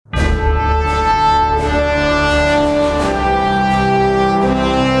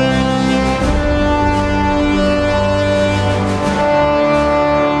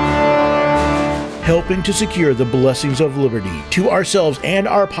helping to secure the blessings of liberty to ourselves and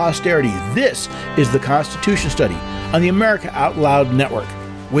our posterity. This is the Constitution Study on the America Out Loud Network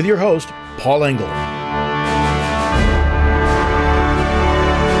with your host, Paul Engel.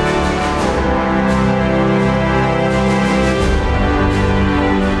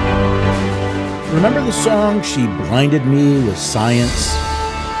 Remember the song, She Blinded Me with Science?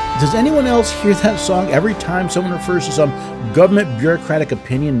 Does anyone else hear that song every time someone refers to some government bureaucratic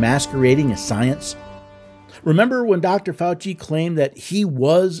opinion masquerading as science? Remember when Dr. Fauci claimed that he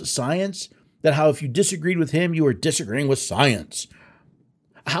was science? That how if you disagreed with him, you were disagreeing with science?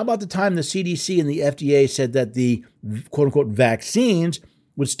 How about the time the CDC and the FDA said that the quote-unquote vaccines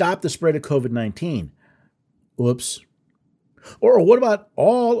would stop the spread of COVID-19? Whoops. Or what about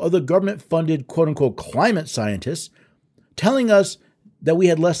all of the government-funded quote-unquote climate scientists telling us that we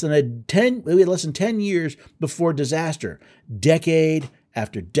had less than 10 years before disaster, decade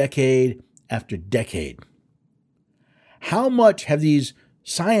after decade after decade? How much have these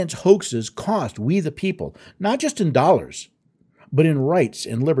science hoaxes cost we the people, not just in dollars, but in rights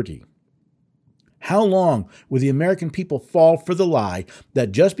and liberty? How long will the American people fall for the lie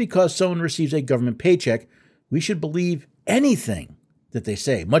that just because someone receives a government paycheck, we should believe anything that they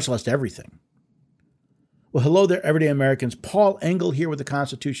say, much less everything? Well, hello there, everyday Americans. Paul Engel here with the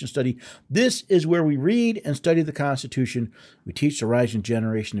Constitution Study. This is where we read and study the Constitution. We teach the rising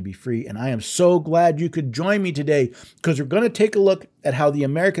generation to be free, and I am so glad you could join me today because we're going to take a look at how the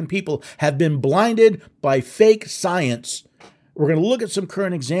American people have been blinded by fake science. We're going to look at some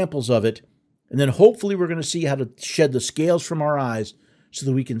current examples of it, and then hopefully we're going to see how to shed the scales from our eyes so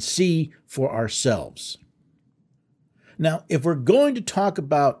that we can see for ourselves. Now, if we're going to talk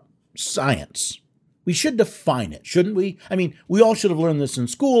about science, we should define it, shouldn't we? I mean, we all should have learned this in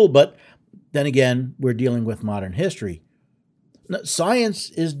school, but then again, we're dealing with modern history. Science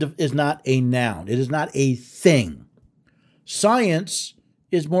is not a noun. It is not a thing. Science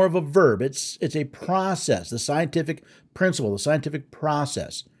is more of a verb. It's a process, the scientific principle, the scientific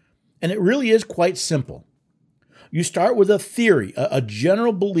process. And it really is quite simple. You start with a theory, a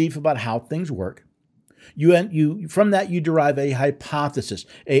general belief about how things work. From that, you derive a hypothesis,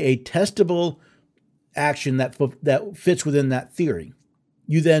 a testable action that fits within that theory.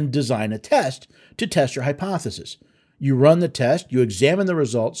 You then design a test to test your hypothesis. You run the test, you examine the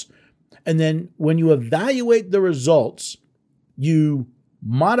results, and then when you evaluate the results, you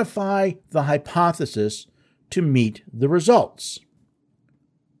modify the hypothesis to meet the results.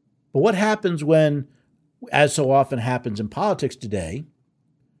 But what happens when, as so often happens in politics today,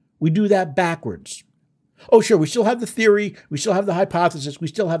 we do that backwards? Oh, sure, we still have the theory, we still have the hypothesis, we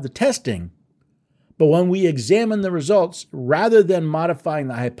still have the testing. But when we examine the results, rather than modifying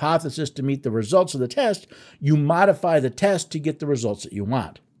the hypothesis to meet the results of the test, you modify the test to get the results that you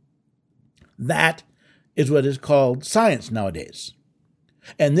want. That is what is called science nowadays.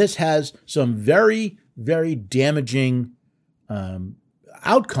 And this has some very, very damaging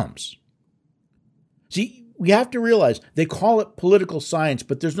outcomes. See, we have to realize they call it political science,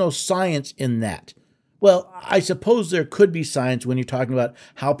 but there's no science in that. Well, I suppose there could be science when you're talking about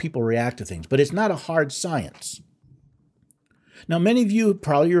how people react to things, but it's not a hard science. Now, many of you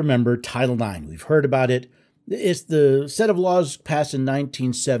probably remember Title IX. We've heard about it. It's the set of laws passed in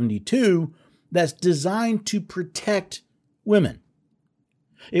 1972 that's designed to protect women.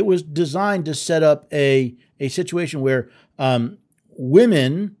 It was designed to set up a situation where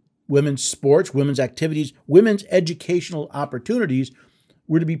women's sports, women's activities, women's educational opportunities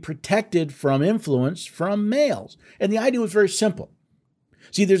were to be protected from influence from males. And the idea was very simple.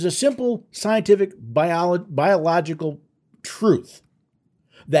 See, there's a simple scientific biological truth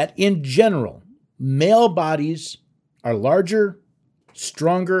that in general, male bodies are larger,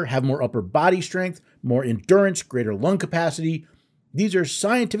 stronger, have more upper body strength, more endurance, greater lung capacity. These are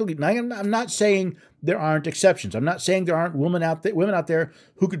scientifically, I'm not saying there aren't exceptions. I'm not saying there aren't women out there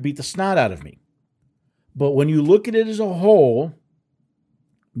who could beat the snot out of me. But when you look at it as a whole,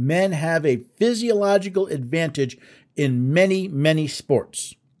 men have a physiological advantage in many, many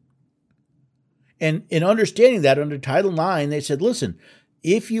sports. And in understanding that, under Title IX, they said, listen,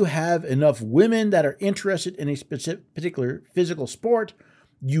 if you have enough women that are interested in a particular physical sport,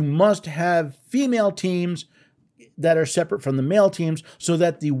 you must have female teams that are separate from the male teams so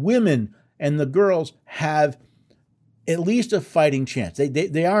that the women and the girls have at least a fighting chance.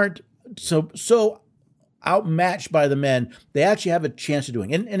 They aren't so outmatched by the men. They actually have a chance of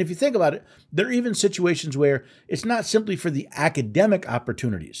doing it. And if you think about it, there are even situations where it's not simply for the academic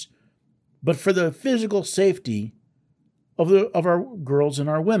opportunities, but for the physical safety of our girls and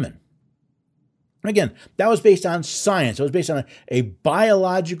our women. Again, that was based on science. It was based on a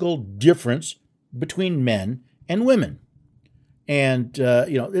biological difference between men and women. And,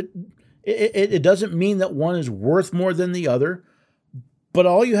 it doesn't mean that one is worth more than the other. But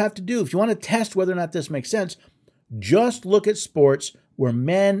all you have to do, if you want to test whether or not this makes sense, just look at sports where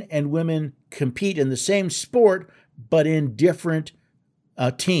men and women compete in the same sport, but in different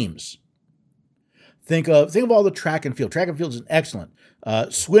teams. Think of all the track and field. Track and field is excellent.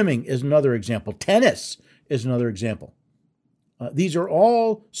 Swimming is another example. Tennis is another example. These are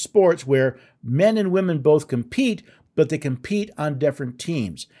all sports where men and women both compete, but they compete on different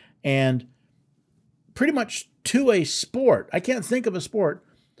teams. And pretty much to a sport, I can't think of a sport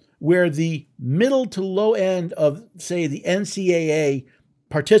where the middle to low end of, say, the NCAA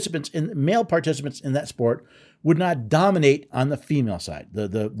male participants in that sport would not dominate on the female side.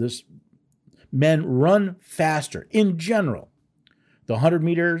 This men run faster in general. The 100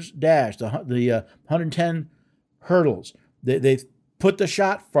 meters dash, the 110 hurdles. They put the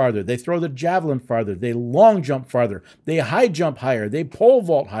shot farther. They throw the javelin farther. They long jump farther. They high jump higher. They pole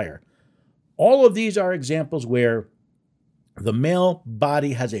vault higher. All of these are examples where the male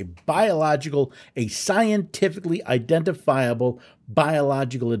body has a scientifically identifiable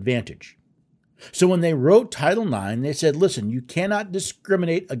biological advantage. So when they wrote Title IX, they said, listen, you cannot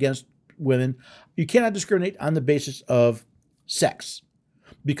discriminate against women. You cannot discriminate on the basis of sex,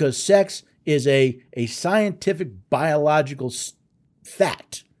 because sex is a scientific biological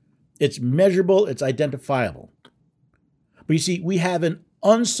fact. It's measurable, it's identifiable. But you see, we have an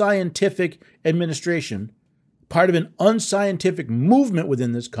unscientific administration, part of an unscientific movement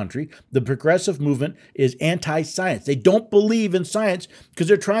within this country. The progressive movement is anti-science. They don't believe in science because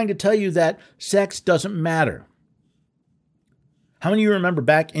they're trying to tell you that sex doesn't matter. How many of you remember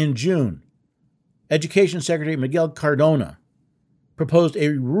back in June, Education Secretary Miguel Cardona proposed a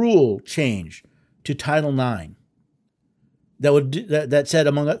rule change to Title IX that said,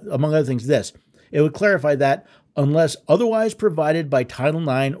 among other things, this. It would clarify that unless otherwise provided by Title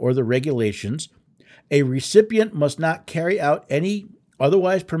IX or the regulations, a recipient must not carry out any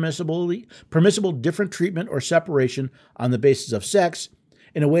otherwise permissible different treatment or separation on the basis of sex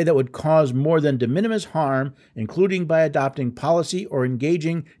in a way that would cause more than de minimis harm, including by adopting policy or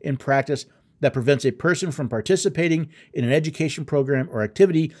engaging in practice that prevents a person from participating in an education program or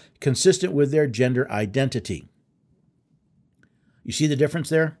activity consistent with their gender identity. You see the difference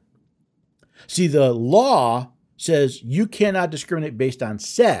there? See, the law says you cannot discriminate based on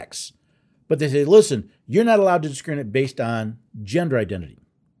sex, but they say, listen, you're not allowed to discriminate based on gender identity.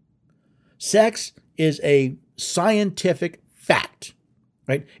 Sex is a scientific fact,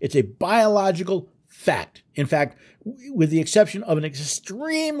 right? It's a biological fact. In fact, with the exception of an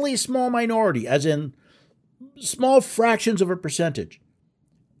extremely small minority, as in small fractions of a percentage,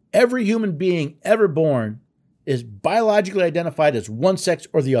 every human being ever born is biologically identified as one sex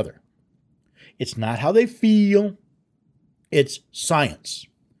or the other. It's not how they feel. It's science.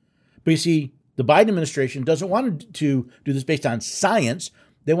 But you see, the Biden administration doesn't want to do this based on science.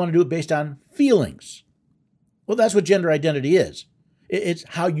 They want to do it based on feelings. Well, that's what gender identity is. It's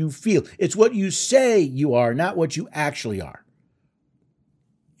how you feel. It's what you say you are, not what you actually are.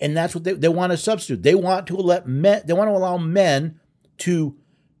 And that's what they want to substitute. They want to allow men to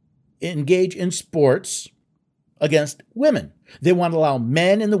engage in sports against women. They want to allow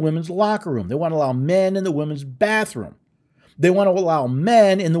men in the women's locker room. They want to allow men in the women's bathroom. They want to allow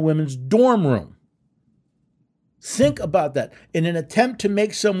men in the women's dorm room. Think about that. In an attempt to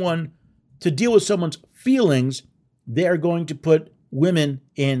deal with someone's feelings, they are going to put women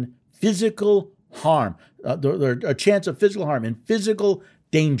in physical harm, a chance of physical harm, in physical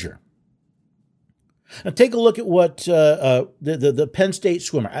danger. Now take a look at what the Penn State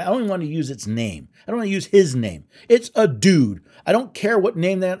swimmer, I don't even want to use its name. I don't want to use his name. It's a dude. I don't care what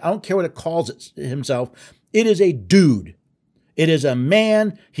name I don't care what it calls himself. It is a dude. It is a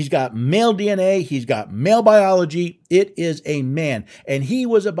man. He's got male DNA. He's got male biology. It is a man. And he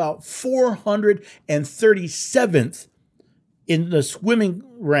was about 437th in the swimming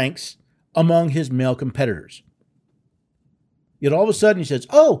ranks among his male competitors. Yet all of a sudden he says,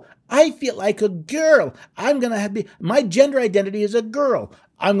 oh, I feel like a girl. My gender identity is a girl.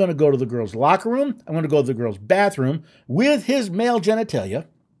 I'm going to go to the girls' locker room. I'm going to go to the girls' bathroom with his male genitalia,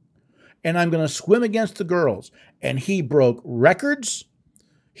 and I'm going to swim against the girls. And he broke records.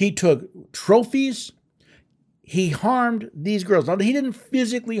 He took trophies. He harmed these girls. Now, he didn't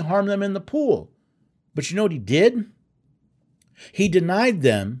physically harm them in the pool, but you know what he did? He denied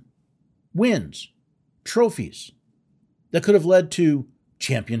them wins, trophies that could have led to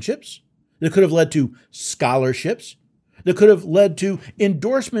championships, that could have led to scholarships, that could have led to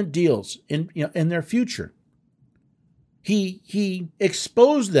endorsement deals in their future. He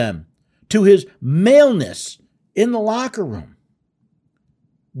exposed them to his maleness in the locker room.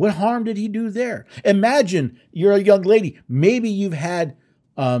 What harm did he do there? Imagine you're a young lady. Maybe you've had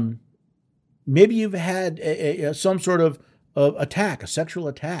some sort of attack, a sexual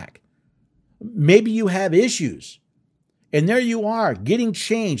attack. Maybe you have issues. And there you are, getting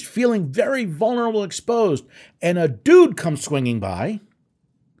changed, feeling very vulnerable, exposed, and a dude comes swinging by.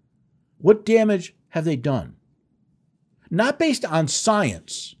 What damage have they done? Not based on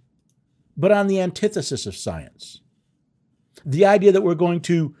science, but on the antithesis of science. The idea that we're going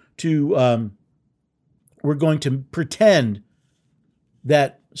to pretend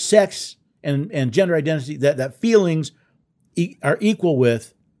that sex and gender identity, that feelings are equal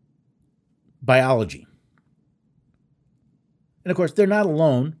with biology. And of course, they're not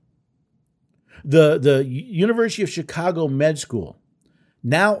alone. The University of Chicago Med School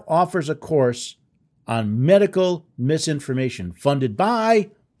now offers a course on medical misinformation funded by,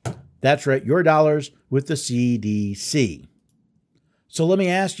 that's right, your dollars with the CDC. So let me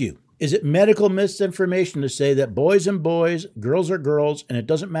ask you, is it medical misinformation to say that boys are boys, girls are girls, and it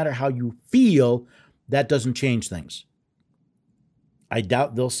doesn't matter how you feel, that doesn't change things? I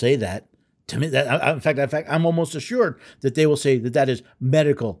doubt they'll say that. To me, in fact, I'm almost assured that they will say that is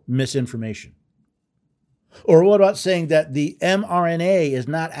medical misinformation. Or what about saying that the mRNA is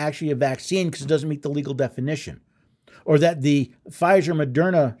not actually a vaccine because it doesn't meet the legal definition? Or that the Pfizer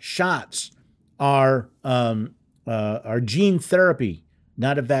Moderna shots are gene therapy,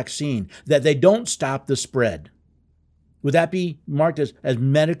 not a vaccine, that they don't stop the spread? Would that be marked as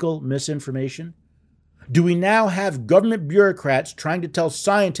medical misinformation? Do we now have government bureaucrats trying to tell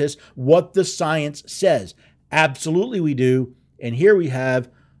scientists what the science says? Absolutely we do. And here we have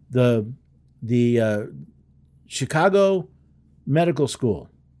the Chicago Medical School,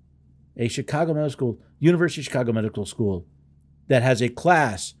 University of Chicago Medical School, that has a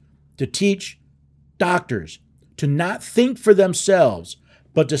class to teach doctors to not think for themselves,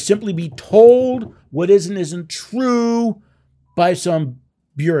 but to simply be told what isn't true by some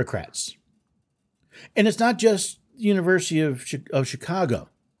bureaucrats. And it's not just the University of Chicago.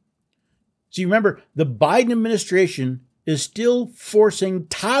 So you remember, the Biden administration is still forcing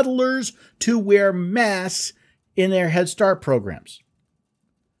toddlers to wear masks in their Head Start programs.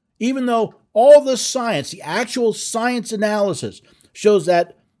 Even though all the science, the actual science analysis, shows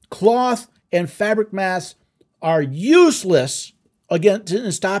that cloth and fabric masks are useless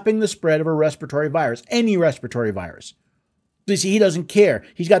in stopping the spread of a respiratory virus, any respiratory virus. You see, he doesn't care.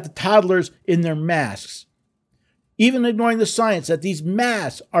 He's got the toddlers in their masks. Even ignoring the science that these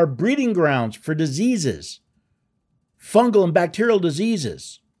masks are breeding grounds for diseases, fungal and bacterial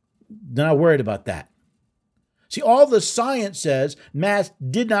diseases. They're not worried about that. See, all the science says masks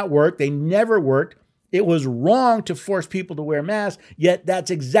did not work. They never worked. It was wrong to force people to wear masks, yet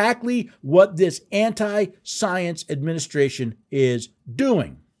that's exactly what this anti-science administration is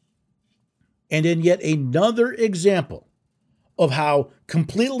doing. And in yet another example of how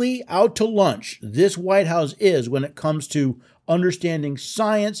completely out to lunch this White House is when it comes to understanding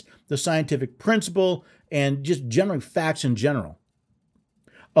science, the scientific principle, and just generally facts in general.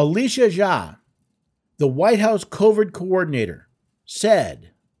 Alicia Jha, the White House COVID coordinator,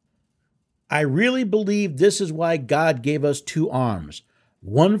 said, "I really believe this is why God gave us two arms,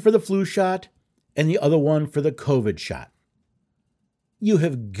 one for the flu shot and the other one for the COVID shot." You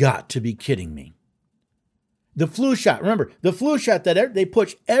have got to be kidding me. The flu shot, remember, the flu shot that they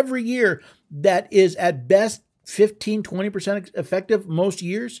push every year that is at best 15, 20% effective most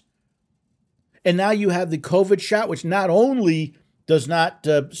years. And now you have the COVID shot, which not only does not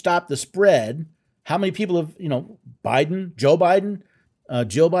stop the spread. How many people have, Joe Biden, Jill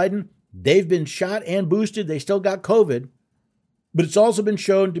Biden, they've been shot and boosted. They still got COVID. But it's also been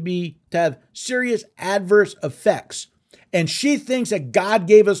shown to have serious adverse effects. And she thinks that God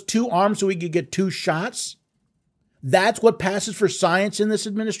gave us two arms so we could get two shots. That's what passes for science in this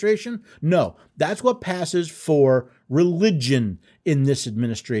administration? No, that's what passes for religion in this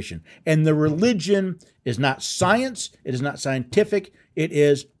administration. And the religion is not science. It is not scientific. It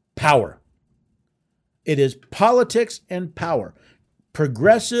is power. It is politics and power.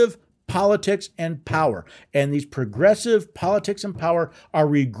 Progressive politics and power. And these progressive politics and power are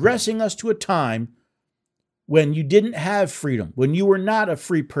regressing us to a time when you didn't have freedom, when you were not a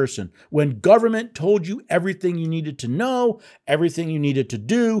free person, when government told you everything you needed to know, everything you needed to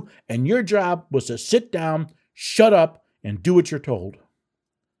do, and your job was to sit down, shut up, and do what you're told.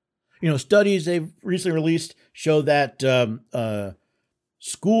 Studies they've recently released show that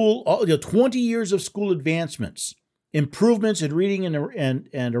 20 years of school advancements, improvements in reading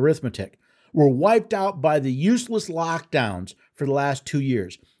and arithmetic, were wiped out by the useless lockdowns for the last 2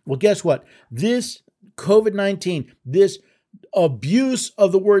 years. Well, guess what? This COVID-19, this abuse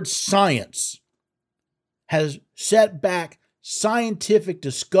of the word science has set back scientific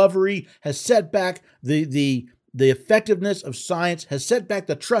discovery, has set back the effectiveness of science, has set back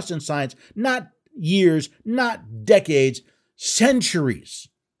the trust in science, not years, not decades, centuries.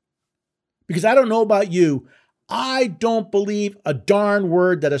 Because I don't know about you, I don't believe a darn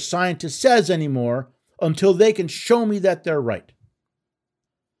word that a scientist says anymore until they can show me that they're right.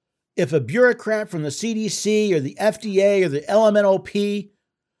 If a bureaucrat from the CDC or the FDA or the LMNOP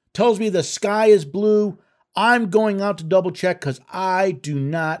tells me the sky is blue, I'm going out to double check because I do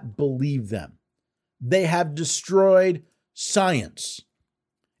not believe them. They have destroyed science.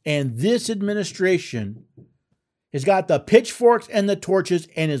 And this administration has got the pitchforks and the torches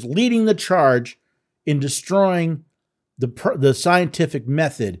and is leading the charge in destroying the scientific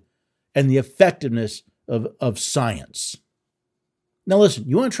method and the effectiveness of science. Now listen,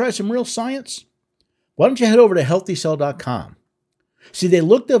 you want to try some real science? Why don't you head over to healthycell.com? See, they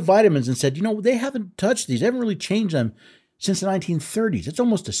looked at vitamins and said, they haven't touched these. They haven't really changed them since the 1930s. It's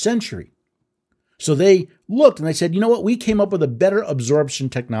almost a century. So they looked and they said, we came up with a better absorption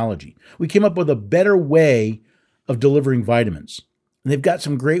technology. We came up with a better way of delivering vitamins. And they've got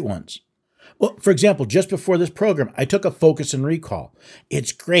some great ones. Well, for example, just before this program, I took a focus and recall.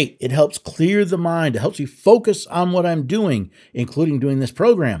 It's great. It helps clear the mind. It helps me focus on what I'm doing, including doing this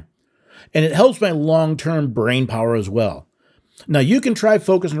program. And it helps my long-term brain power as well. Now, you can try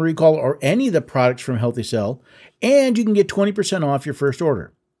Focus and Recall or any of the products from Healthy Cell, and you can get 20% off your first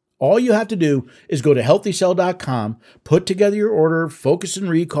order. All you have to do is go to healthycell.com, put together your order, Focus and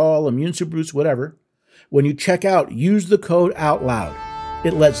Recall, Immune Super Boost, whatever. When you check out, use the code OUTLOUD.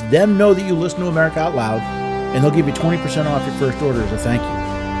 It lets them know that you listen to America Out Loud, and they'll give you 20% off your first order as a thank you.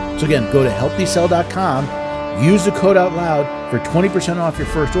 So again, go to healthycell.com, use the code OUTLOUD for 20% off your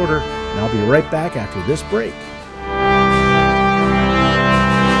first order, and I'll be right back after this break.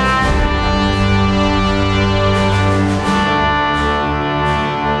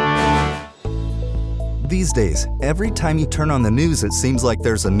 These days, every time you turn on the news, it seems like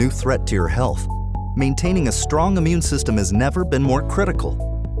there's a new threat to your health. Maintaining a strong immune system has never been more critical.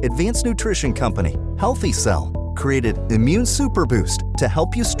 Advanced nutrition company, Healthy Cell, created Immune Super Boost to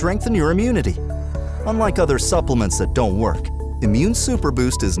help you strengthen your immunity. Unlike other supplements that don't work, Immune Super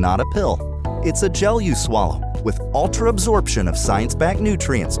Boost is not a pill. It's a gel you swallow with ultra absorption of science-backed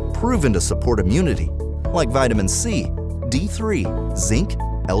nutrients proven to support immunity, like vitamin C, D3, zinc,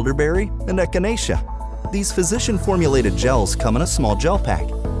 elderberry, and echinacea. These physician-formulated gels come in a small gel pack.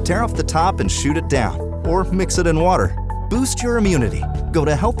 Tear off the top and shoot it down, or mix it in water. Boost your immunity. Go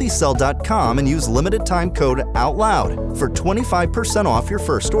to healthycell.com and use limited time code OUTLOUD for 25% off your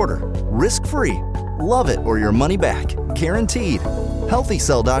first order. Risk-free. Love it or your money back. Guaranteed.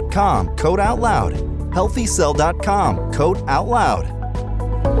 Healthycell.com, code OUTLOUD. Healthycell.com, code OUTLOUD.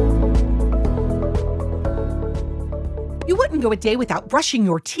 You wouldn't go a day without brushing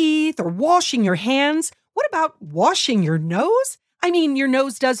your teeth or washing your hands. What about washing your nose? I mean, your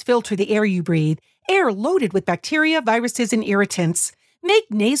nose does filter the air you breathe, air loaded with bacteria, viruses, and irritants. Make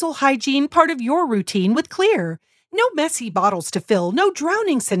nasal hygiene part of your routine with Xlear. No messy bottles to fill, no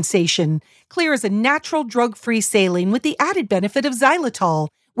drowning sensation. Xlear is a natural drug-free saline with the added benefit of xylitol,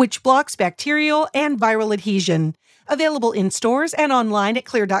 which blocks bacterial and viral adhesion. Available in stores and online at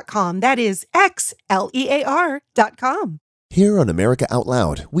Xlear.com. That is XLEAR.com. Here on America Out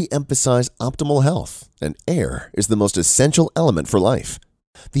Loud, we emphasize optimal health, and air is the most essential element for life.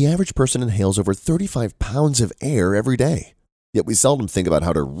 The average person inhales over 35 pounds of air every day, yet we seldom think about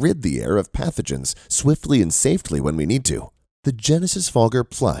how to rid the air of pathogens swiftly and safely when we need to. The Genesis Fogger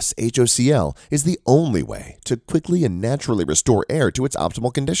Plus HOCl is the only way to quickly and naturally restore air to its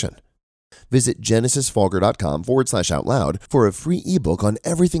optimal condition. Visit genesisfogger.com/outloud for a free ebook on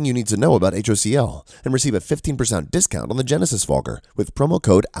everything you need to know about HOCl and receive a 15% discount on the Genesis Fogger with promo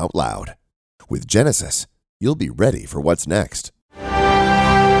code OUTLOUD. With Genesis, you'll be ready for what's next.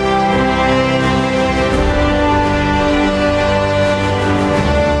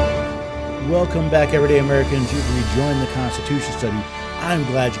 Welcome back, everyday Americans. You've rejoined the Constitution Study. I'm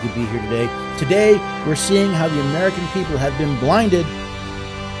glad you could be here today. Today, we're seeing how the American people have been blinded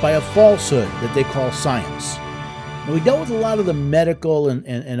by a falsehood that they call science. Now, we dealt with a lot of the medical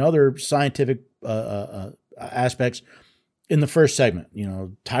and other scientific aspects in the first segment,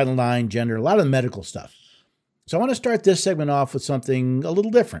 Title IX, gender, a lot of the medical stuff. So I want to start this segment off with something a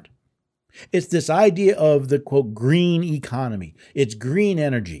little different. It's this idea of the, quote, green economy. It's green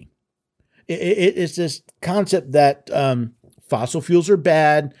energy. It's this concept that fossil fuels are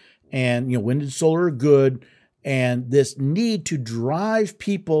bad and wind and solar are good, and this need to drive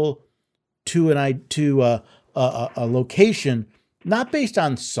people to a location not based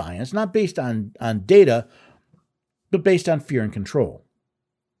on science, not based on data, but based on fear and control.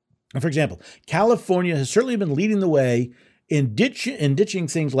 And for example, California has certainly been leading the way in ditching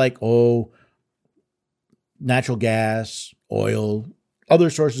things like natural gas, oil, other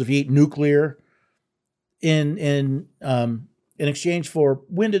sources of heat, nuclear, in exchange for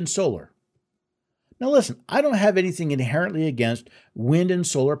wind and solar. Now listen, I don't have anything inherently against wind and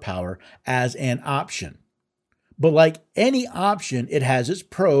solar power as an option. But like any option, it has its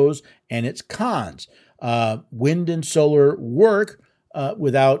pros and its cons. Wind and solar work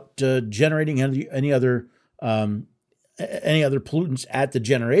without generating any other pollutants at the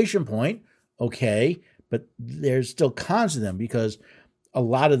generation point. Okay, but there's still cons to them because a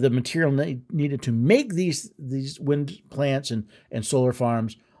lot of the material needed to make these wind plants and solar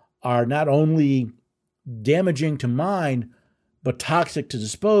farms are not only damaging to mine, but toxic to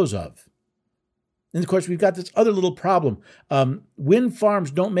dispose of. And of course, we've got this other little problem. Wind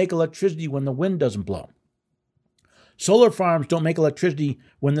farms don't make electricity when the wind doesn't blow. Solar farms don't make electricity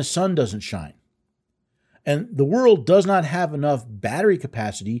when the sun doesn't shine. And the world does not have enough battery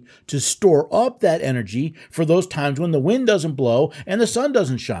capacity to store up that energy for those times when the wind doesn't blow and the sun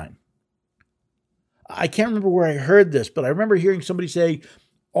doesn't shine. I can't remember where I heard this, but I remember hearing somebody say,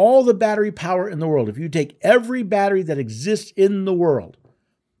 all the battery power in the world, if you take every battery that exists in the world,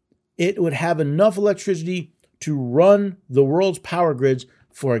 it would have enough electricity to run the world's power grids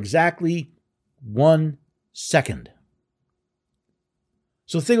for exactly 1 second.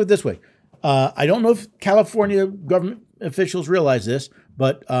 So think of it this way. I don't know if California government officials realize this,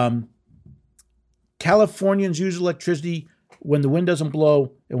 but Californians use electricity when the wind doesn't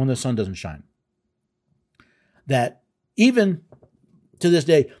blow and when the sun doesn't shine. That even to this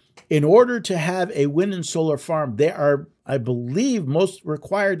day, in order to have a wind and solar farm, they are, I believe, most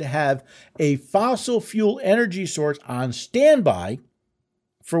required to have a fossil fuel energy source on standby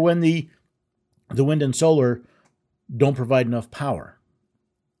for when the wind and solar don't provide enough power.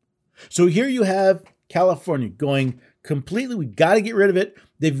 So here you have California going completely, we got to get rid of it.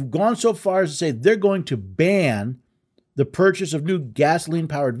 They've gone so far as to say they're going to ban the purchase of new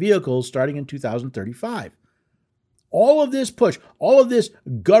gasoline-powered vehicles starting in 2035. All of this push, all of this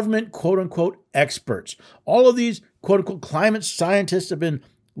government quote-unquote experts, all of these quote-unquote climate scientists have been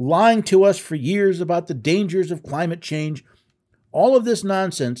lying to us for years about the dangers of climate change. All of this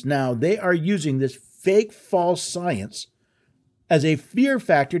nonsense, now they are using this fake false science as a fear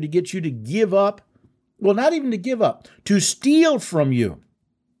factor to get you to give up, well, not even to give up, to steal from you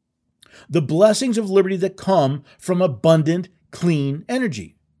the blessings of liberty that come from abundant, clean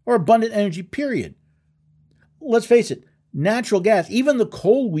energy, or abundant energy, period. Let's face it, natural gas, even the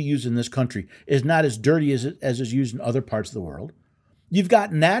coal we use in this country, is not as dirty as is used in other parts of the world. You've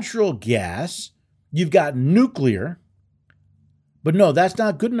got natural gas, you've got nuclear, but no, that's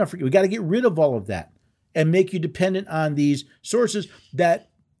not good enough for you. We got to get rid of all of that and make you dependent on these sources that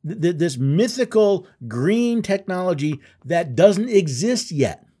this mythical green technology that doesn't exist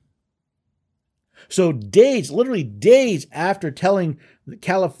yet. So literally days after telling the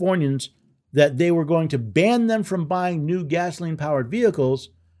Californians that they were going to ban them from buying new gasoline-powered vehicles,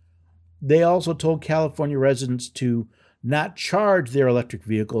 they also told California residents to not charge their electric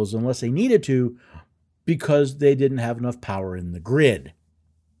vehicles unless they needed to because they didn't have enough power in the grid.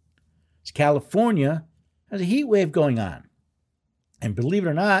 So California has a heat wave going on. And believe it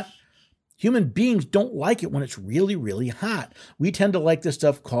or not, human beings don't like it when it's really, really hot. We tend to like this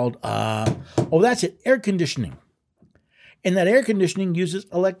stuff called, air conditioning. And that air conditioning uses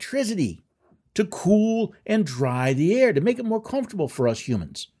electricity to cool and dry the air, to make it more comfortable for us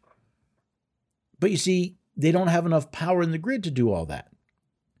humans. But you see, they don't have enough power in the grid to do all that.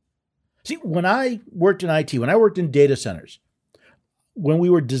 See, when I worked in IT, when I worked in data centers, when we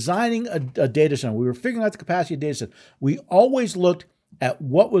were designing a data center, we were figuring out the capacity of data center, we always looked at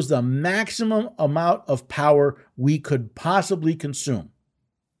what was the maximum amount of power we could possibly consume.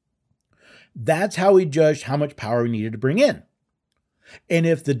 That's how we judged how much power we needed to bring in. And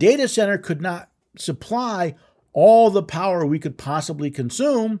if the data center could not supply all the power we could possibly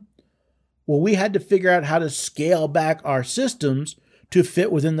consume, well, we had to figure out how to scale back our systems to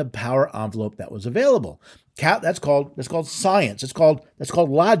fit within the power envelope that was available. That's called science. That's called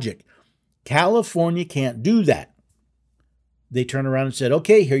logic. California can't do that. They turned around and said,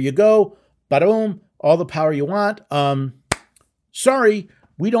 okay, here you go. Ba-boom, all the power you want. Sorry,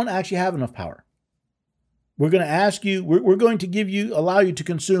 we don't actually have enough power. We're going to ask you, we're going to allow you to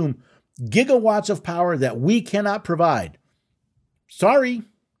consume gigawatts of power that we cannot provide. Sorry.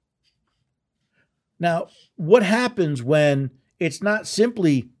 Now, what happens when it's not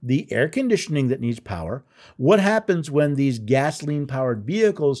simply the air conditioning that needs power? What happens when these gasoline-powered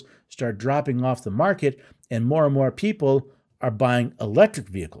vehicles start dropping off the market and more people are buying electric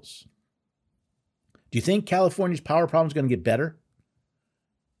vehicles? Do you think California's power problem is going to get better?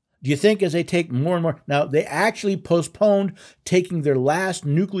 Do you think as they take more and more... Now, they actually postponed taking their last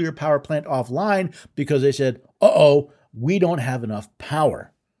nuclear power plant offline because they said, we don't have enough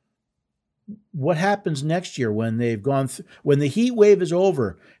power. What happens next year when they've gone when the heat wave is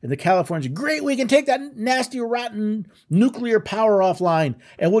over and the Californians, great, we can take that nasty, rotten nuclear power offline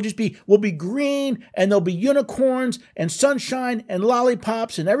and we'll be green and there'll be unicorns and sunshine and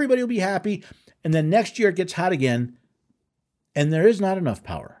lollipops and everybody will be happy. And then next year it gets hot again and there is not enough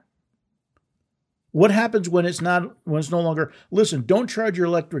power. What happens when it's no longer, listen, don't charge your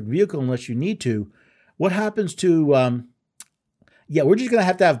electric vehicle unless you need to. What happens to, we're just going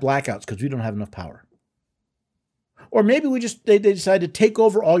to have blackouts because we don't have enough power. Or maybe they decide to take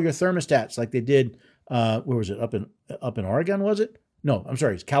over all your thermostats like they did, where was it, up in Oregon, was it? No, I'm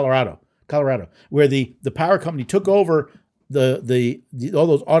sorry, it's Colorado, where the power company took over the all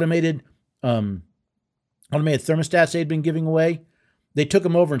those automated thermostats they'd been giving away. They took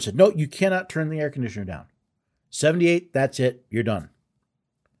them over and said, no, you cannot turn the air conditioner down. 78, that's it, you're done.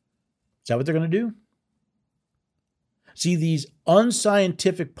 Is that what they're going to do? See, these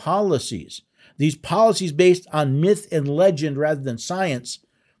unscientific policies, these policies based on myth and legend rather than science,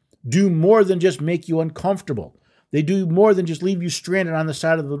 do more than just make you uncomfortable. They do more than just leave you stranded on the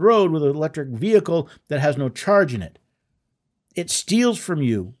side of the road with an electric vehicle that has no charge in it. It steals from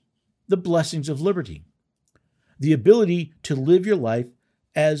you the blessings of liberty, the ability to live your life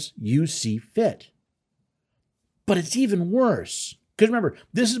as you see fit. But it's even worse. Because remember,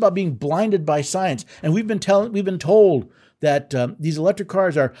 this is about being blinded by science. And we've been told that these electric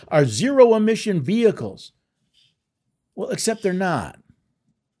cars are zero-emission vehicles. Well, except they're not.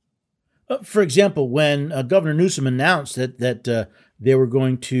 For example, when Governor Newsom announced that they were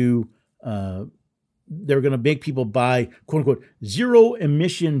going to make people buy, quote unquote,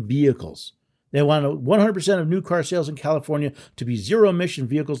 zero-emission vehicles. They want 100% of new car sales in California to be zero-emission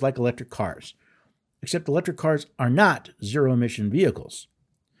vehicles like electric cars. Except electric cars are not zero-emission vehicles.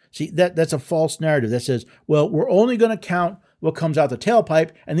 See, that's a false narrative that says, well, we're only going to count what comes out the tailpipe,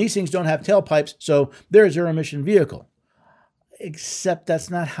 and these things don't have tailpipes, so they're a zero-emission vehicle. Except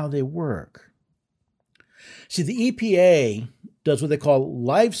that's not how they work. See, the EPA does what they call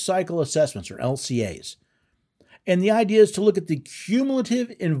life cycle assessments, or LCAs. And the idea is to look at the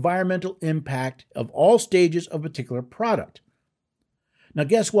cumulative environmental impact of all stages of a particular product. Now,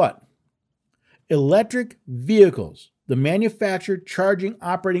 guess what? Electric vehicles, the manufacture, charging,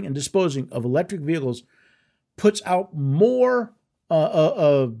 operating, and disposing of electric vehicles puts out more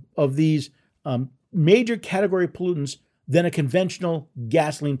of these major category pollutants than a conventional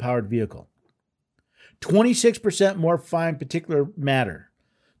gasoline-powered vehicle. 26% more fine particulate matter,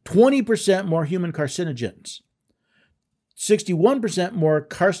 20% more human carcinogens, 61% more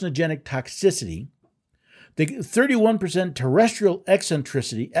carcinogenic toxicity, the 31% terrestrial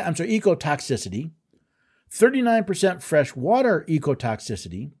ecotoxicity, 39% freshwater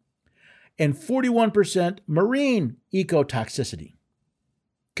ecotoxicity, and 41% marine ecotoxicity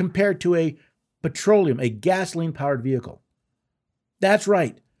compared to a gasoline-powered vehicle. That's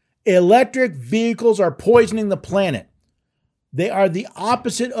right. Electric vehicles are poisoning the planet. They are the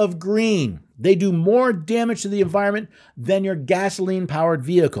opposite of green. They do more damage to the environment than your gasoline-powered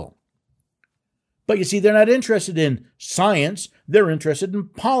vehicle. But you see, they're not interested in science. They're interested in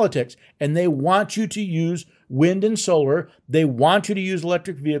politics. And they want you to use wind and solar. They want you to use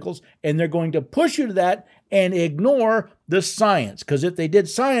electric vehicles. And they're going to push you to that and ignore the science. Because if they did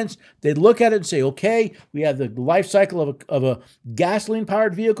science, they'd look at it and say, okay, we have the life cycle of a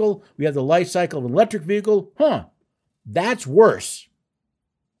gasoline-powered vehicle. We have the life cycle of an electric vehicle. That's worse.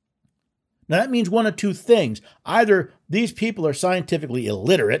 Now, that means one of two things. Either these people are scientifically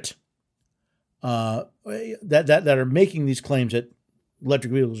illiterate, that are making these claims that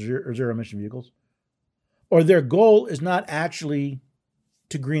electric vehicles are zero-emission vehicles, or their goal is not actually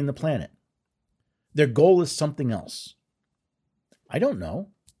to green the planet. Their goal is something else. I don't know.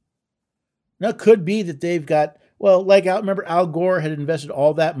 Now, it could be that they've got, remember Al Gore had invested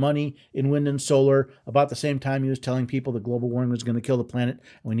all that money in wind and solar about the same time he was telling people that global warming was going to kill the planet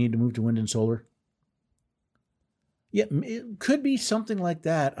and we need to move to wind and solar. Yeah, it could be something like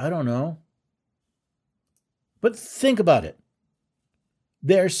that. I don't know. But think about it.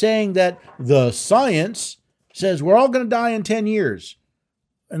 They're saying that the science says we're all going to die in 10 years.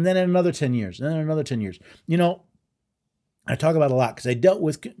 And then in another 10 years. And then another 10 years. You know, I talk about it a lot because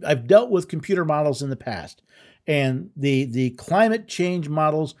I've dealt with computer models in the past, and the climate change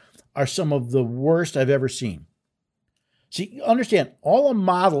models are some of the worst I've ever seen. See, understand, all a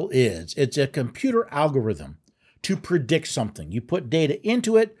model is, it's a computer algorithm to predict something. You put data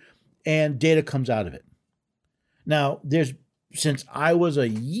into it, and data comes out of it. Now, since I was a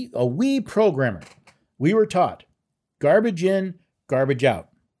wee programmer, we were taught garbage in, garbage out.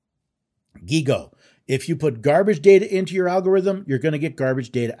 GIGO. If you put garbage data into your algorithm, you're going to get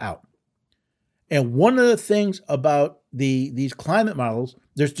garbage data out. And one of the things about these climate models,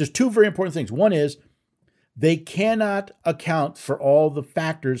 there's just two very important things. One is they cannot account for all the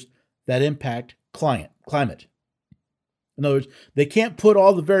factors that impact climate. In other words, they can't put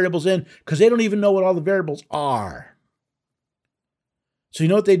all the variables in because they don't even know what all the variables are. So you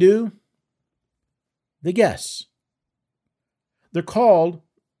know what they do? They guess. They're called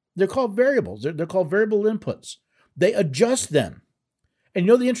variables. They're called variable inputs. They adjust them. And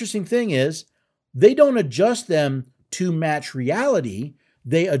you know the interesting thing is, they don't adjust them to match reality.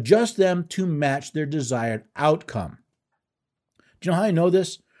 They adjust them to match their desired outcome. Do you know how I know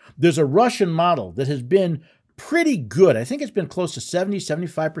this? There's a Russian model that has been pretty good. I think it's been close to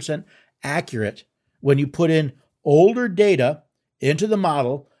 70-75% accurate when you put in older data into the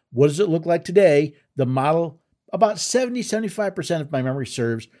model. What does it look like today? The model, about 70-75%, if my memory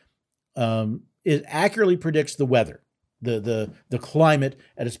serves, it accurately predicts the weather, the climate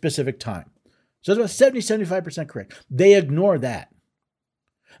at a specific time. So it's about 70-75% correct. They ignore that.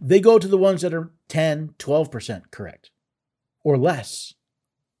 They go to the ones that are 10-12% correct or less.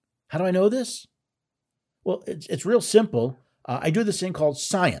 How do I know this? Well, it's real simple. I do this thing called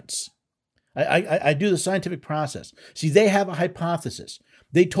science. I do the scientific process. See, they have a hypothesis.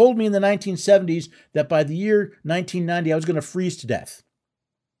 They told me in the 1970s that by the year 1990, I was going to freeze to death.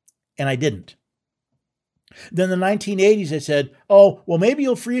 And I didn't. Then in the 1980s, they said, oh, well, maybe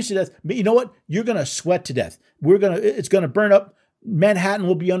you'll freeze to death. But you know what? You're going to sweat to death. It's going to burn up. Manhattan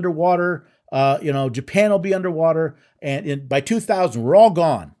will be underwater. Japan will be underwater. And by 2000, we're all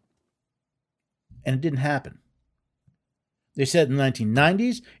gone. And it didn't happen. They said in the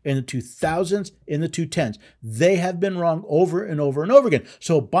 1990s, in the 2000s, in the 2010s. They have been wrong over and over and over again.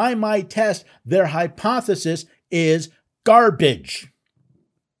 So by my test, their hypothesis is garbage.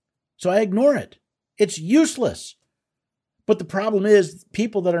 So I ignore it. It's useless. But the problem is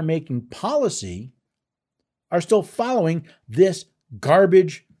people that are making policy are still following this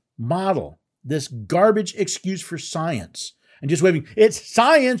garbage model, this garbage excuse for science. And just waving, it's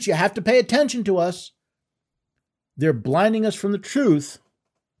science, you have to pay attention to us. They're blinding us from the truth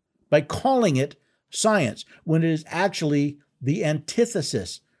by calling it science, when it is actually the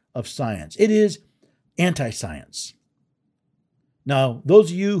antithesis of science. It is anti-science. Now, those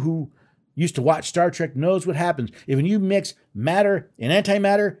of you who used to watch Star Trek knows what happens. If you mix matter and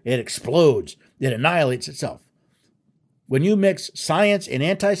antimatter, it explodes. It annihilates itself. When you mix science and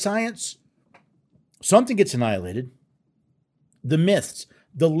anti-science, something gets annihilated. The myths,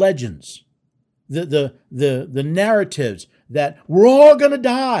 the legends, the narratives that we're all going to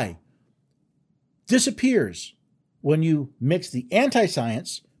die disappears when you mix the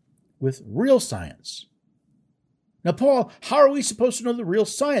anti-science with real science. Now, Paul, how are we supposed to know the real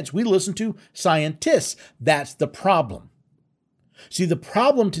science? We listen to scientists. That's the problem. See, the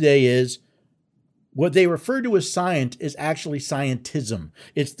problem today is what they refer to as science is actually scientism.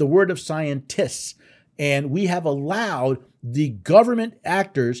 It's the word of scientists. And we have allowed the government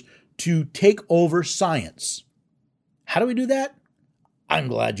actors to take over science. How do we do that? I'm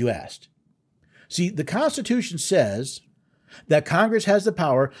glad you asked. See, the Constitution says that Congress has the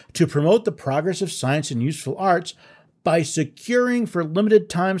power to promote the progress of science and useful arts by securing for limited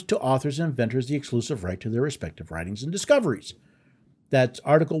times to authors and inventors the exclusive right to their respective writings and discoveries. That's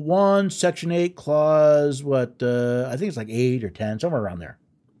Article 1, Section 8, Clause, I think it's like 8 or 10, somewhere around there.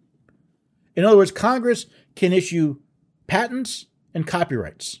 In other words, Congress can issue patents and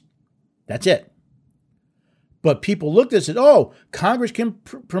copyrights. That's it. But people looked and said, oh, Congress can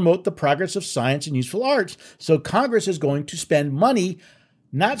promote the progress of science and useful arts. So Congress is going to spend money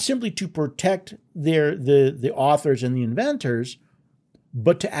not simply to protect the authors and the inventors,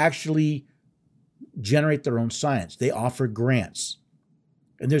 but to actually generate their own science. They offer grants.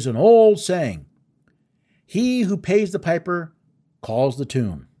 And there's an old saying, he who pays the piper calls the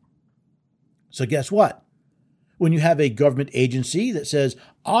tune. So guess what? When you have a government agency that says,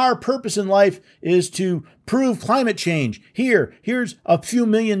 our purpose in life is to prove climate change. Here's a few $1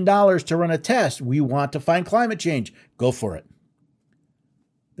 million to run a test. We want to find climate change. Go for it.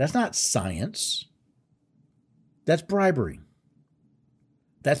 That's not science. That's bribery.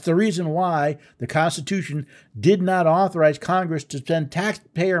 That's the reason why the Constitution did not authorize Congress to spend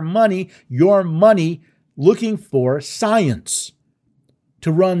taxpayer money, your money, looking for science,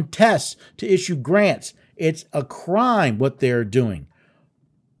 to run tests, to issue grants. It's a crime what they're doing.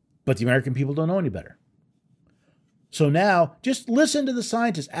 But the American people don't know any better. So now, just listen to the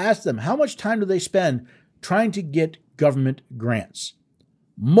scientists. Ask them, how much time do they spend trying to get government grants?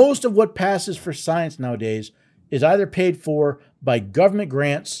 Most of what passes for science nowadays is either paid for by government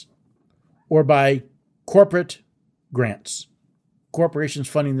grants or by corporate grants, corporations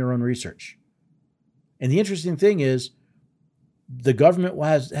funding their own research. And the interesting thing is, the government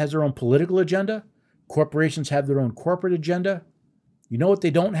has their own political agenda. Corporations have their own corporate agenda. You know what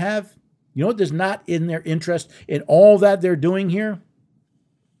they don't have? You know what is not in their interest in all that they're doing here?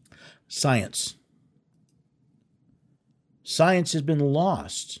 Science. Science has been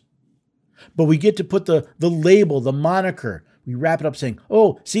lost. But we get to put the label, the moniker. We wrap it up saying,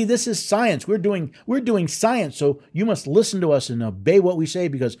 oh, see, this is science. We're doing science, so you must listen to us and obey what we say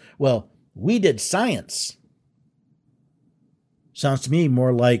because, well, we did science. Sounds to me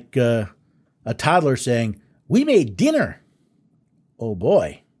more like a toddler saying, we made dinner. Oh,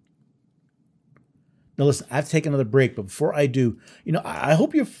 boy. Now, listen, I have to take another break, but before I do, I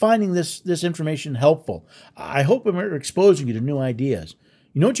hope you're finding this information helpful. I hope we're exposing you to new ideas.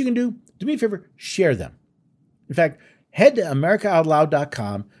 You know what you can do? Do me a favor, share them. In fact, head to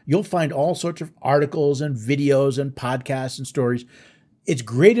AmericaOutloud.com. You'll find all sorts of articles and videos and podcasts and stories. It's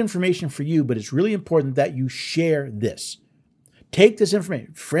great information for you, but it's really important that you share this. Take this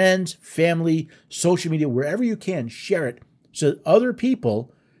information, friends, family, social media, wherever you can, share it so that other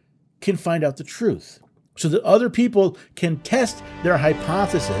people can find out the truth, so that other people can test their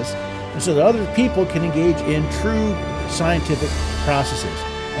hypothesis, and so that other people can engage in true scientific processes.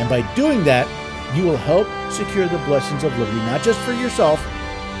 And by doing that, you will help secure the blessings of liberty, not just for yourself,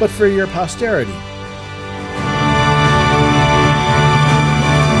 but for your posterity.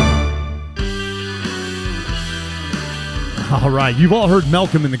 All right, you've all heard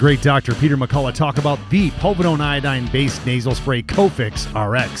Malcolm and the great Dr. Peter McCullough talk about the povidone iodine-based nasal spray Cofix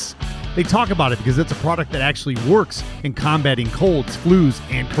RX. They talk about it because it's a product that actually works in combating colds, flus,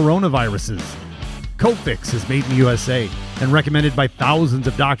 and coronaviruses. Cofix is made in the USA and recommended by thousands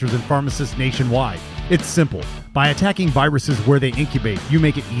of doctors and pharmacists nationwide. It's simple. By attacking viruses where they incubate, you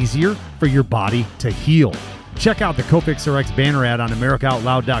make it easier for your body to heal. Check out the Cofix RX banner ad on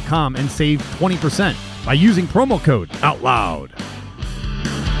AmericaOutloud.com and save 20% by using promo code OUTLOUD.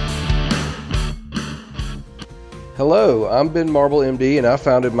 Hello, I'm Ben Marble, MD, and I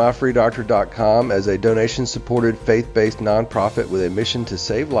founded MyFreeDoctor.com as a donation-supported, faith-based nonprofit with a mission to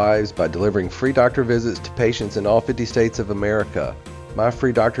save lives by delivering free doctor visits to patients in all 50 states of America.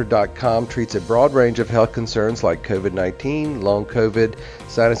 MyFreeDoctor.com treats a broad range of health concerns like COVID-19, long COVID,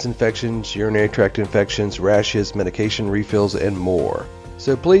 sinus infections, urinary tract infections, rashes, medication refills, and more.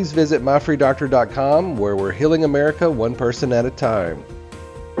 So please visit MyFreeDoctor.com, where we're healing America one person at a time.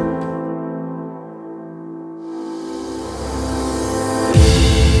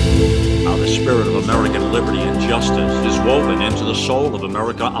 The spirit of American liberty and justice is woven into the soul of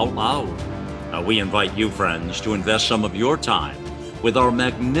America Out Loud. We invite you, friends, to invest some of your time with our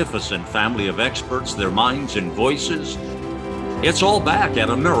magnificent family of experts, their minds and voices. It's all back at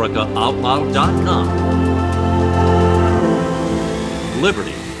AmericaOutloud.com.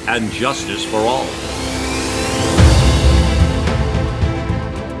 Liberty and justice for all.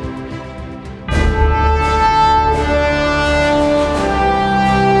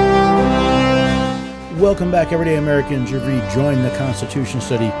 Welcome back, everyday Americans. You've rejoined the Constitution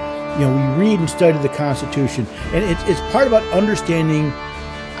study. We read and study the Constitution, and it's part about understanding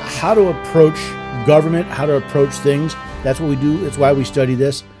how to approach government, how to approach things. That's what we do. It's why we study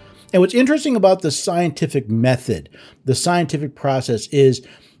this. And what's interesting about the scientific method, the scientific process, is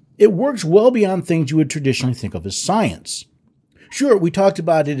it works well beyond things you would traditionally think of as science. Sure, we talked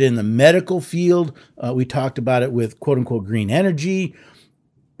about it in the medical field. We talked about it with quote-unquote green energy.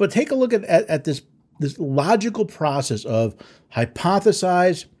 But take a look at this logical process of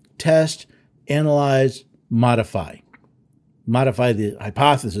hypothesize, test, analyze, modify. Modify the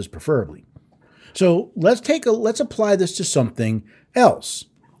hypothesis preferably. So let's apply this to something else.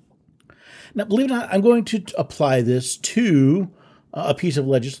 Now, believe it or not, I'm going to apply this to a piece of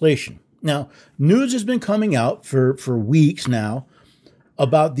legislation. Now, news has been coming out for weeks now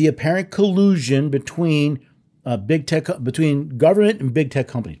about the apparent collusion between between government and big tech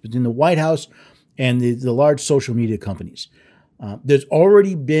companies, between the White House and the large social media companies. There's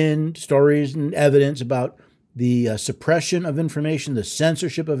already been stories and evidence about the suppression of information, the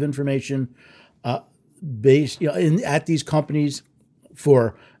censorship of information based at these companies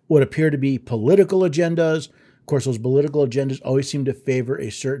for what appear to be political agendas. Of course, those political agendas always seem to favor a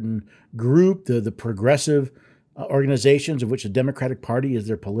certain group, the progressive organizations, of which the Democratic Party is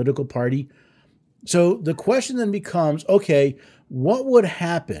their political party. So the question then becomes, okay, what would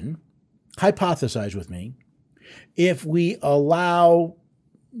happen, hypothesize with me, if we allow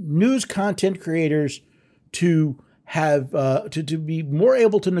news content creators to have to be more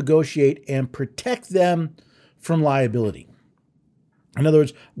able to negotiate and protect them from liability? In other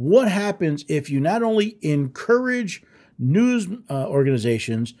words, what happens if you not only encourage news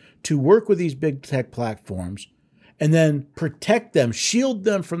organizations to work with these big tech platforms and then protect them, shield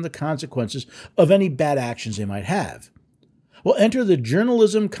them from the consequences of any bad actions they might have? Well, enter the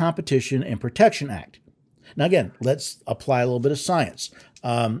Journalism Competition and Protection Act. Now, again, let's apply a little bit of science.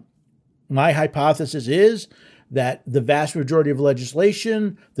 My hypothesis is that the vast majority of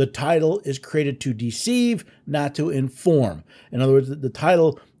legislation, the title is created to deceive, not to inform. In other words, the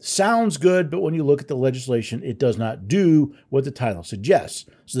title sounds good, but when you look at the legislation, it does not do what the title suggests.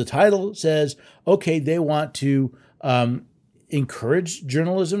 So the title says, okay, they want to encourage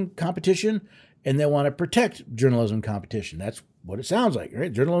journalism competition, and they want to protect journalism competition. That's what it sounds like,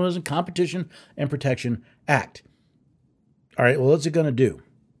 right? Journalism Competition and Protection Act. All right, well, what's it going to do?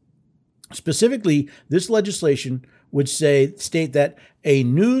 Specifically, this legislation would state that a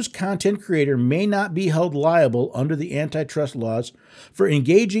news content creator may not be held liable under the antitrust laws for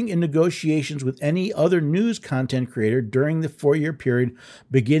engaging in negotiations with any other news content creator during the 4-year period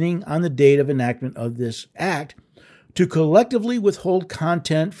beginning on the date of enactment of this act to collectively withhold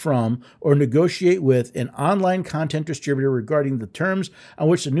content from or negotiate with an online content distributor regarding the terms on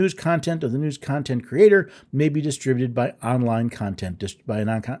which the news content of the news content creator may be distributed by the online content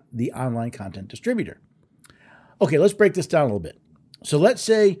distributor. Okay, let's break this down a little bit. So let's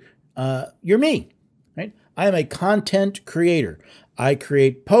say you're me, right? I am a content creator. I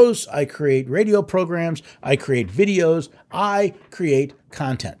create posts, I create radio programs, I create videos, I create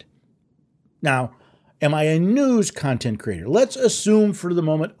content. Now, am I a news content creator? Let's assume for the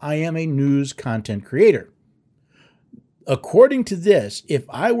moment I am a news content creator. According to this, if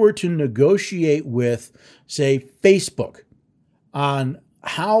I were to negotiate with, say, Facebook on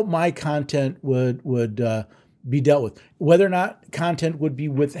how my content would be dealt with, whether or not content would be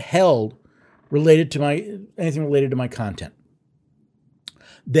withheld anything related to my content,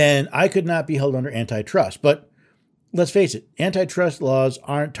 then I could not be held under antitrust. But let's face it, antitrust laws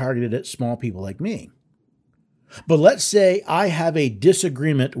aren't targeted at small people like me. But let's say I have a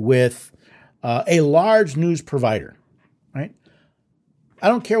disagreement with a large news provider, right? I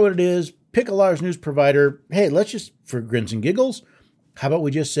don't care what it is. Pick a large news provider. Hey, let's just, for grins and giggles, how about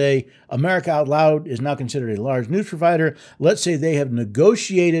we just say America Out Loud is now considered a large news provider. Let's say they have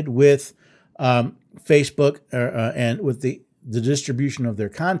negotiated with Facebook and with the distribution of their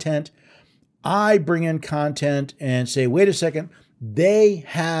content. I bring in content and say, wait a second, they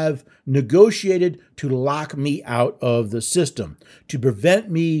have negotiated to lock me out of the system, to prevent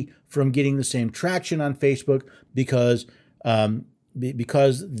me from getting the same traction on Facebook because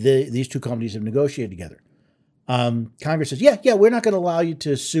these two companies have negotiated together. Congress says, yeah, we're not going to allow you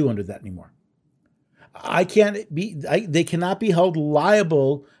to sue under that anymore. They cannot be held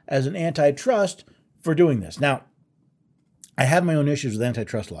liable as an antitrust for doing this. Now, I have my own issues with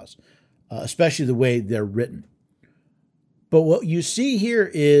antitrust laws, especially the way they're written. But what you see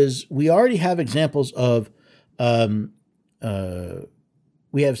here is we already have examples of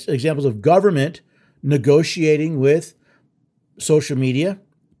government negotiating with social media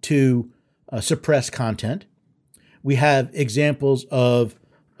to suppress content. We have examples of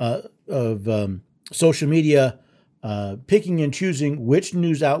social media picking and choosing which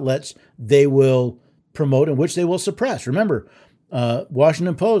news outlets they will promote and which they will suppress. Remember,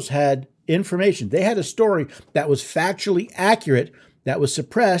 Washington Post had information. They had a story that was factually accurate that was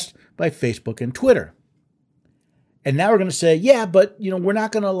suppressed by Facebook and Twitter. And now we're going to say, yeah, but we're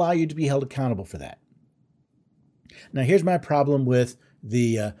not going to allow you to be held accountable for that. Now, here's my problem with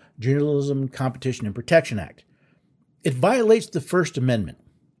the Journalism Competition and Protection Act. It violates the First Amendment.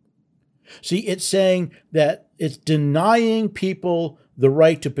 See, it's saying that it's denying people the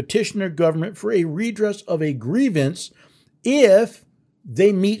right to petition their government for a redress of a grievance if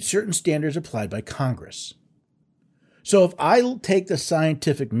they meet certain standards applied by Congress. So if I take the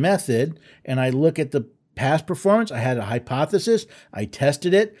scientific method and I look at the past performance, I had a hypothesis, I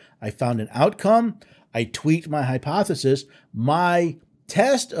tested it, I found an outcome, I tweaked my hypothesis, my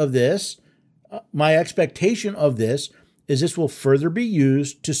test of this, my expectation of this is this will further be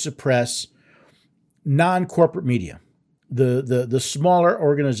used to suppress non-corporate media, the smaller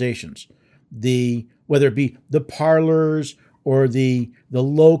organizations, whether it be the Parlors or the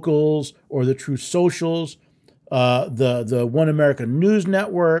Locals or the True Socials, the One America News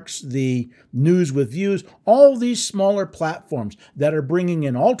Networks, the News with Views, all these smaller platforms that are bringing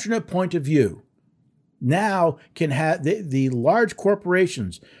an alternate point of view now can have the large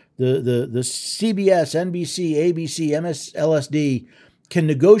corporations, the CBS, NBC, ABC, MSLSD can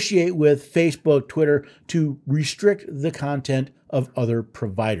negotiate with Facebook, Twitter to restrict the content of other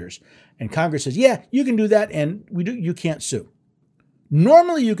providers. And Congress says, yeah, you can do that, and you can't sue.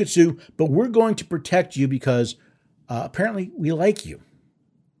 Normally you could sue, but we're going to protect you because apparently we like you.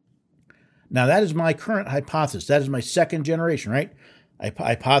 Now that is my current hypothesis. That is my second generation, right? I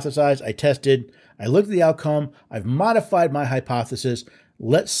hypothesized, I tested, I looked at the outcome, I've modified my hypothesis.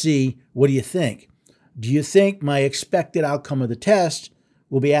 Let's see, what do you think? Do you think my expected outcome of the test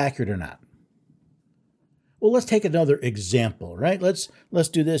will be accurate or not? Well, let's take another example, right? Let's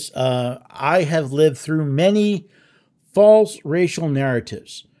do this. I have lived through many false racial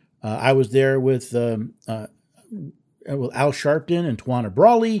narratives. I was there with Al Sharpton and Tawana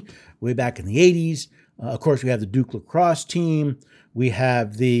Brawley way back in the 80s. Of course, we have the Duke lacrosse team. We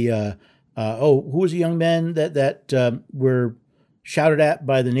have the, who was the young men that were shouted at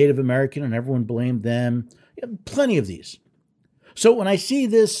by the Native American and everyone blamed them? Plenty of these. So when I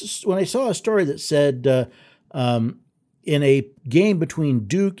saw a story that said in a game between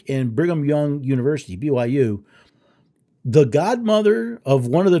Duke and Brigham Young University, BYU, the godmother of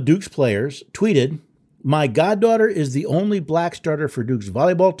one of the Duke's players tweeted, "My goddaughter is the only black starter for Duke's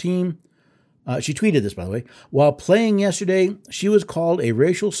volleyball team." She tweeted this, by the way. "While playing yesterday, she was called a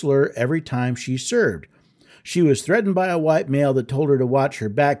racial slur every time she served. She was threatened by a white male that told her to watch her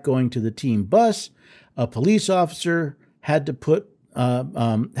back going to the team bus. A police officer had to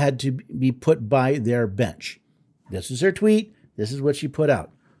be put by their bench." This is her tweet. This is what she put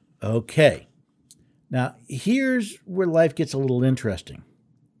out. Okay. Now, here's where life gets a little interesting.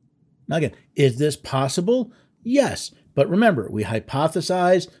 Now, again, is this possible? Yes. But remember, we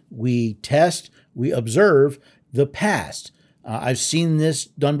hypothesize, we test, we observe the past. I've seen this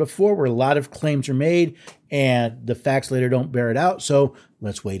done before where a lot of claims are made and the facts later don't bear it out. So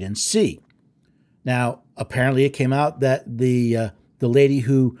let's wait and see. Now, apparently it came out that the lady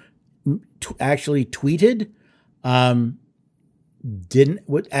who actually tweeted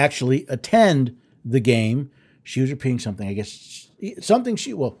would actually attend the game. She was repeating something, I guess,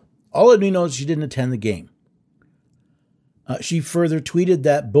 all of me knows she didn't attend the game. She further tweeted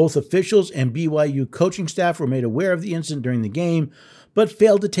that both officials and BYU coaching staff were made aware of the incident during the game, but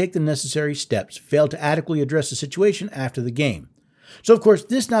failed to take the necessary steps, failed to adequately address the situation after the game. So, of course,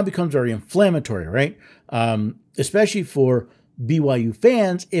 this now becomes very inflammatory, right? Especially for BYU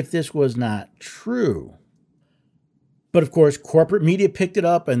fans if this was not true. But, of course, corporate media picked it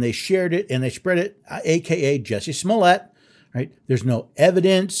up and they shared it and they spread it, a.k.a. Jesse Smollett, right? There's no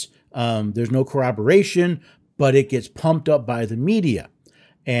evidence. There's no corroboration, but it gets pumped up by the media.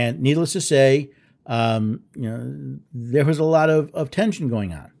 And needless to say, there was a lot of tension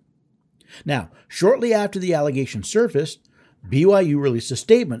going on. Now, shortly after the allegation surfaced, BYU released a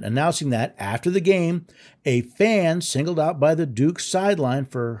statement announcing that after the game, a fan singled out by the Duke sideline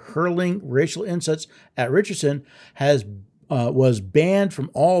for hurling racial insults at Richardson was banned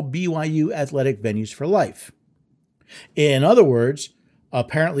from all BYU athletic venues for life. In other words,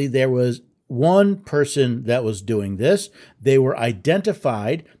 apparently there was one person that was doing this. They were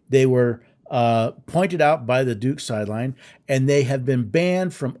identified. They were pointed out by the Duke sideline, and they have been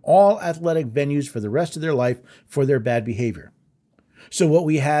banned from all athletic venues for the rest of their life for their bad behavior. So what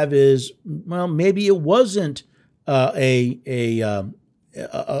we have is, well, maybe it wasn't a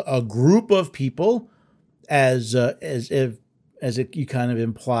group of people as you kind of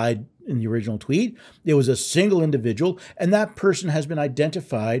implied in the original tweet. It was a single individual, and that person has been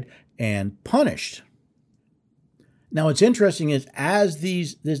identified and punished. Now, what's interesting is as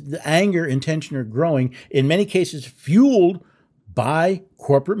the anger and tension are growing, in many cases fueled by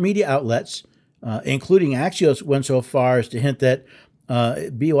corporate media outlets, including Axios went so far as to hint that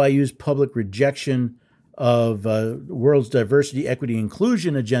BYU's public rejection of the world's diversity, equity,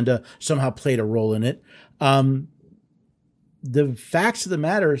 inclusion agenda somehow played a role in it. The facts of the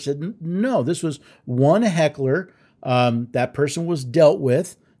matter said, no, this was one heckler. That person was dealt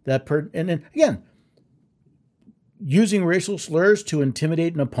with. And then again, using racial slurs to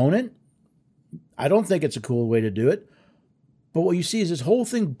intimidate an opponent, I don't think it's a cool way to do it. But what you see is this whole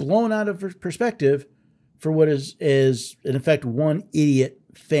thing blown out of perspective for what is in effect one idiot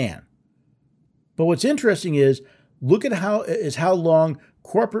fan. But what's interesting is look at how long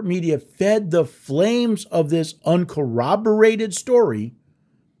corporate media fed the flames of this uncorroborated story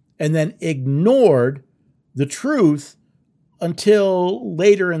and then ignored the truth until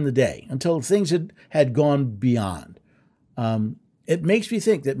later in the day, until things had gone beyond. It makes me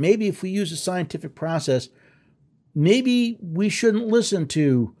think that maybe if we use a scientific process, maybe we shouldn't listen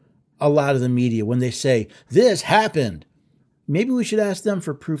to a lot of the media when they say, this happened. Maybe we should ask them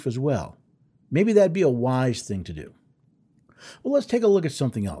for proof as well. Maybe that'd be a wise thing to do. Well, let's take a look at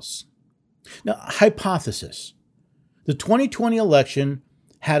something else. Now, hypothesis. The 2020 election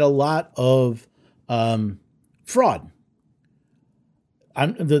had a lot of fraud.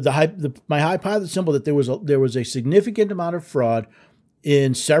 My hypothesis symbol that there was a significant amount of fraud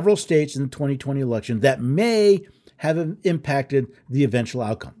in several states in the 2020 election that may have impacted the eventual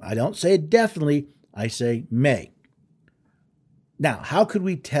outcome. I don't say definitely, I say may. Now, how could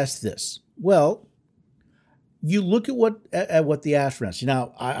we test this? Well, you look at what the astronauts.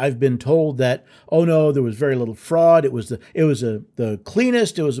 Now, I've been told that, oh no, there was very little fraud. It was the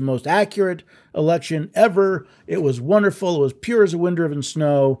cleanest, it was the most accurate election ever. It was wonderful. It was pure as a wind-driven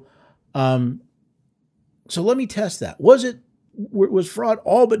snow. So let me test that. Was fraud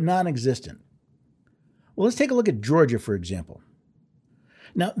all but non-existent? Well, let's take a look at Georgia, for example.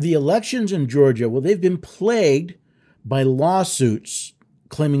 Now, the elections in Georgia, well, they've been plagued by lawsuits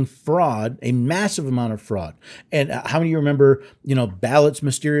claiming fraud, a massive amount of fraud. And how many of you remember, ballots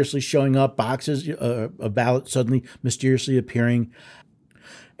mysteriously showing up, boxes, a ballot suddenly mysteriously appearing?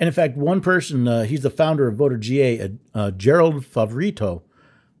 And in fact, one person, he's the founder of Voter GA, Gerald Favorito,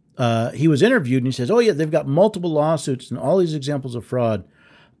 he was interviewed and he says, oh yeah, they've got multiple lawsuits and all these examples of fraud.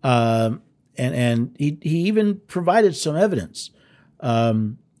 And he even provided some evidence.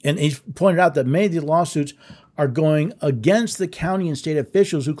 And he pointed out that many of the lawsuits are going against the county and state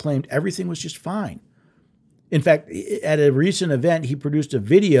officials who claimed everything was just fine. In fact, at a recent event, he produced a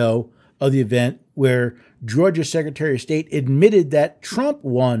video of the event where Georgia Secretary of State admitted that Trump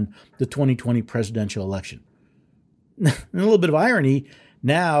won the 2020 presidential election. And a little bit of irony,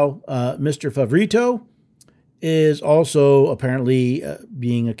 now Mr. Favorito is also apparently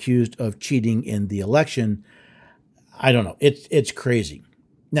being accused of cheating in the election. I don't know. It's crazy.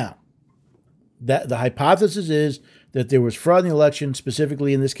 Now, the hypothesis is that there was fraud in the election,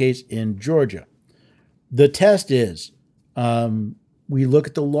 specifically in this case in Georgia. The test is we look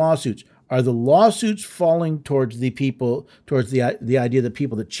at the lawsuits. Are the lawsuits falling towards the people, towards the idea of the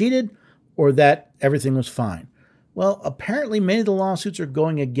people that cheated, or that everything was fine? Well, apparently many of the lawsuits are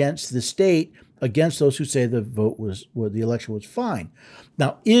going against the state, against those who say the election was fine.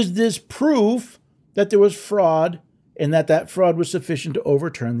 Now, is this proof that there was fraud and that fraud was sufficient to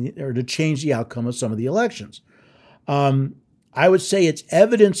overturn or to change the outcome of some of the elections? I would say it's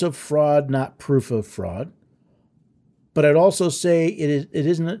evidence of fraud, not proof of fraud. But I'd also say it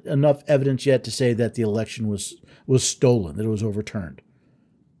isn't enough evidence yet to say that the election was stolen, that it was overturned.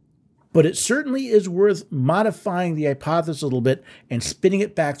 But it certainly is worth modifying the hypothesis a little bit and spinning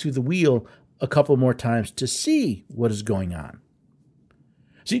it back through the wheel a couple more times to see what is going on.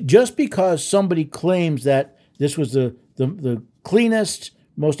 See, just because somebody claims that this was the cleanest,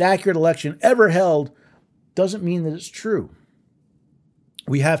 most accurate election ever held doesn't mean that it's true.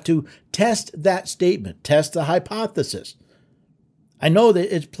 We have to test that statement, test the hypothesis. I know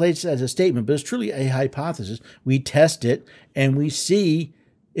that it's placed as a statement, but it's truly a hypothesis. We test it and we see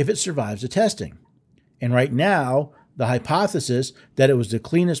if it survives the testing. And right now, the hypothesis that it was the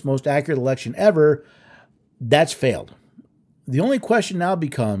cleanest, most accurate election ever, that's failed. The only question now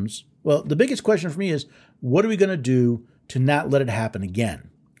becomes, well, the biggest question for me is, what are we going to do to not let it happen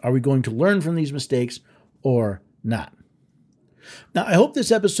again? Are we going to learn from these mistakes or not? Now, I hope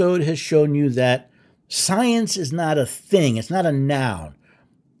this episode has shown you that science is not a thing. It's not a noun.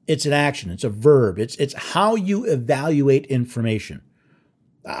 It's an action. It's a verb. It's how you evaluate information.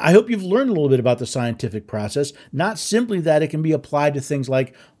 I hope you've learned a little bit about the scientific process, not simply that it can be applied to things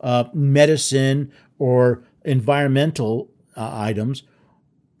like medicine or environmental items,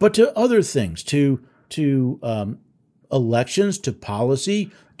 but to other things, to elections, to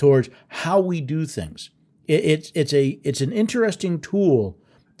policy, towards how we do things. It's an interesting tool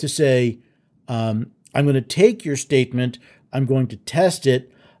to say, I'm going to take your statement, I'm going to test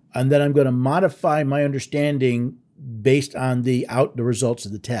it, and then I'm going to modify my understanding based on the results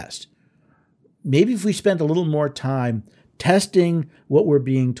of the test. Maybe if we spent a little more time testing what we're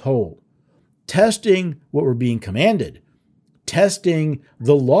being told, testing what we're being commanded, testing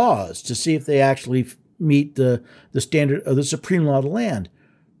the laws to see if they actually meet the standard of the supreme law of the land,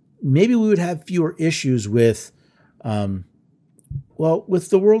 maybe we would have fewer issues with the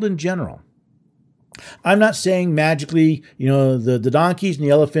world in general. I'm not saying magically, the donkeys and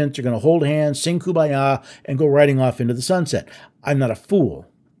the elephants are going to hold hands, sing Kumbaya, and go riding off into the sunset. I'm not a fool.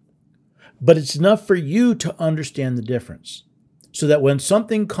 But it's enough for you to understand the difference. so that when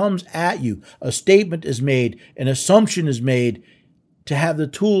something comes at you, a statement is made, an assumption is made, to have the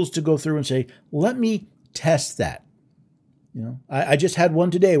tools to go through and say, let me test that. I just had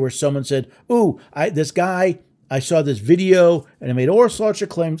one today where someone said, I saw this video and it made all sorts of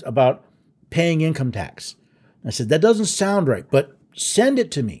claims about paying income tax. I said, that doesn't sound right, but send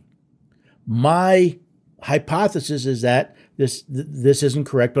it to me. My hypothesis is that this isn't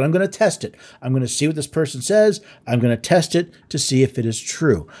correct, but I'm going to test it. I'm going to see what this person says. I'm going to test it to see if it is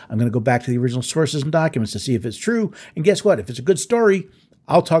true. I'm going to go back to the original sources and documents to see if it's true. And guess what? If it's a good story,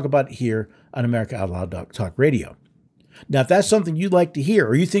 I'll talk about it here on America Out Loud Talk Radio. Now, if that's something you'd like to hear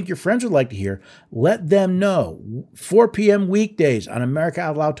or you think your friends would like to hear, let them know. 4 p.m. weekdays on America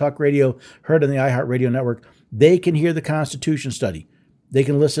Out Loud Talk Radio, heard on the iHeartRadio network, they can hear the Constitution Study. They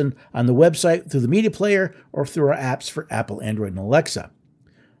can listen on the website through the media player or through our apps for Apple, Android, and Alexa.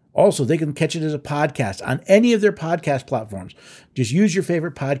 Also, they can catch it as a podcast on any of their podcast platforms. Just use your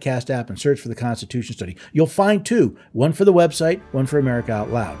favorite podcast app and search for the Constitution Study. You'll find two, one for the website, one for America Out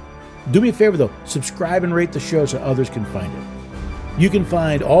Loud. Do me a favor, though, subscribe and rate the show so others can find it. You can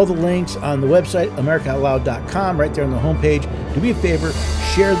find all the links on the website, AmericaOutloud.com, right there on the homepage. Do me a favor,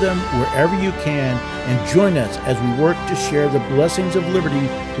 share them wherever you can, and join us as we work to share the blessings of liberty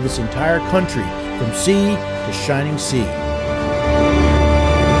to this entire country, from sea to shining sea.